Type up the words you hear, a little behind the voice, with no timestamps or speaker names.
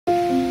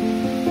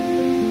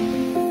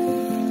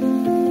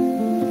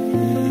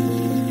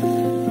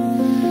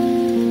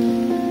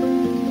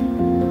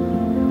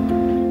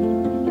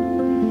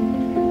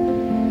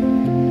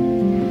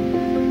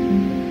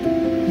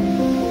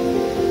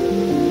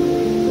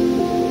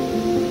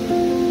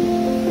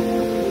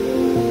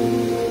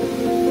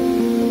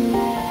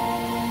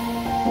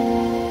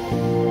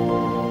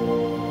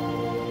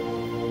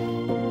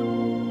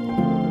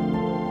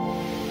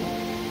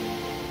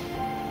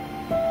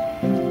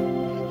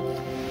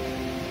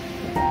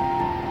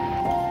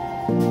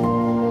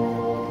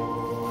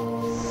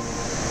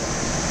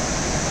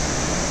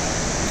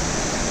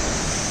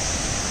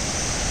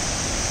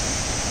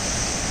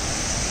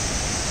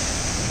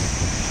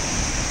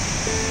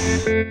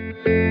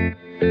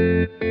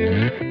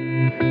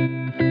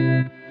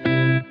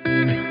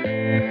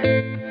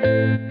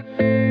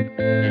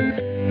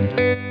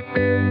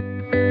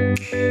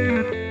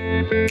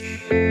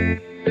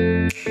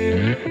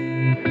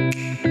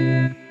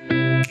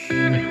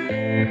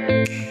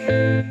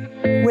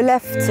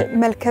left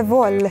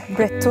Melkevoll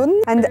Bretun,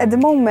 and at the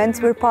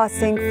moment we're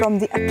passing from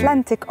the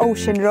Atlantic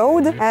Ocean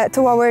Road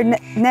to our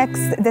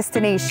next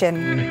destination.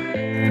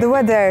 The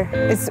weather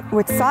is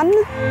with sun,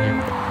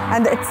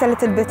 and it's a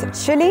little bit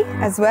chilly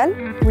as well.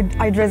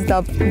 I dressed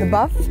up in the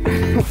buff,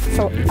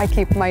 so I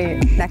keep my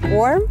neck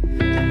warm.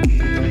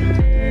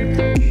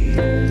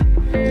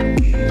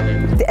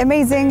 The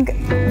amazing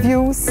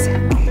views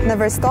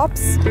never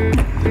stops,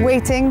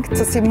 waiting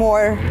to see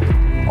more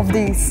of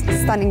these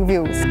stunning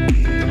views.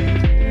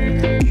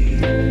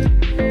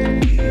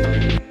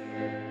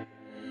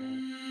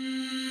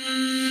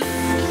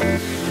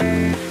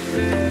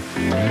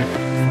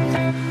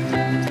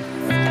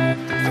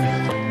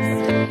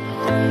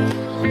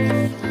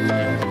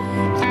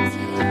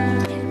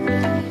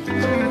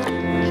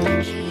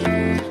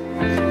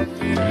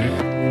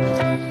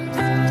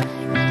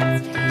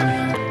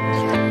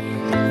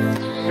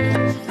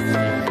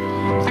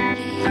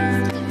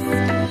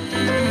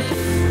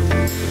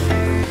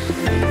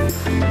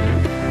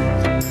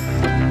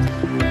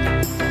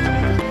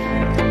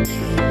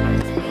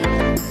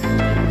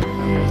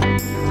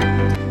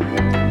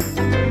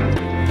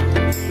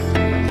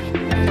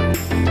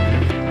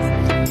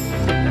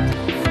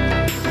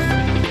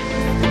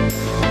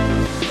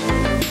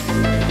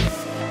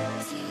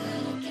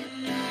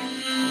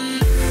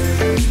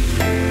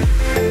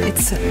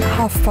 It's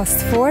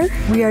 4:30.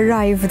 We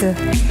arrived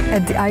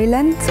at the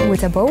island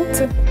with a boat.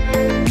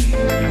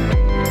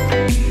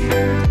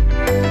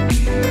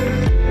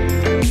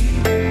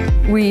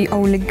 We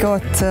only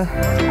got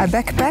a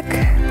backpack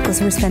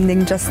because we're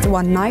spending just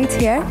one night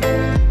here.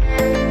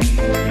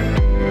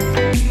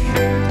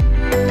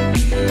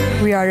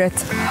 We are at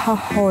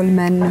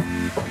Håholmen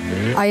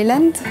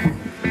Island,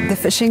 the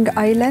fishing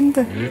island,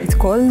 it's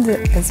called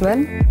as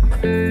well.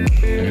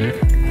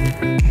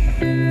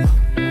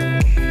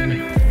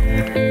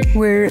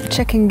 We're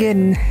checking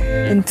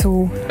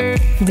into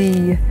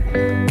the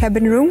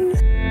cabin room,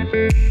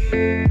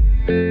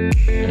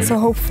 so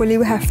hopefully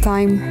we have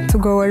time to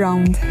go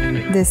around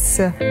this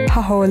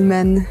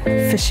Håholmen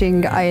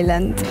fishing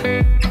island.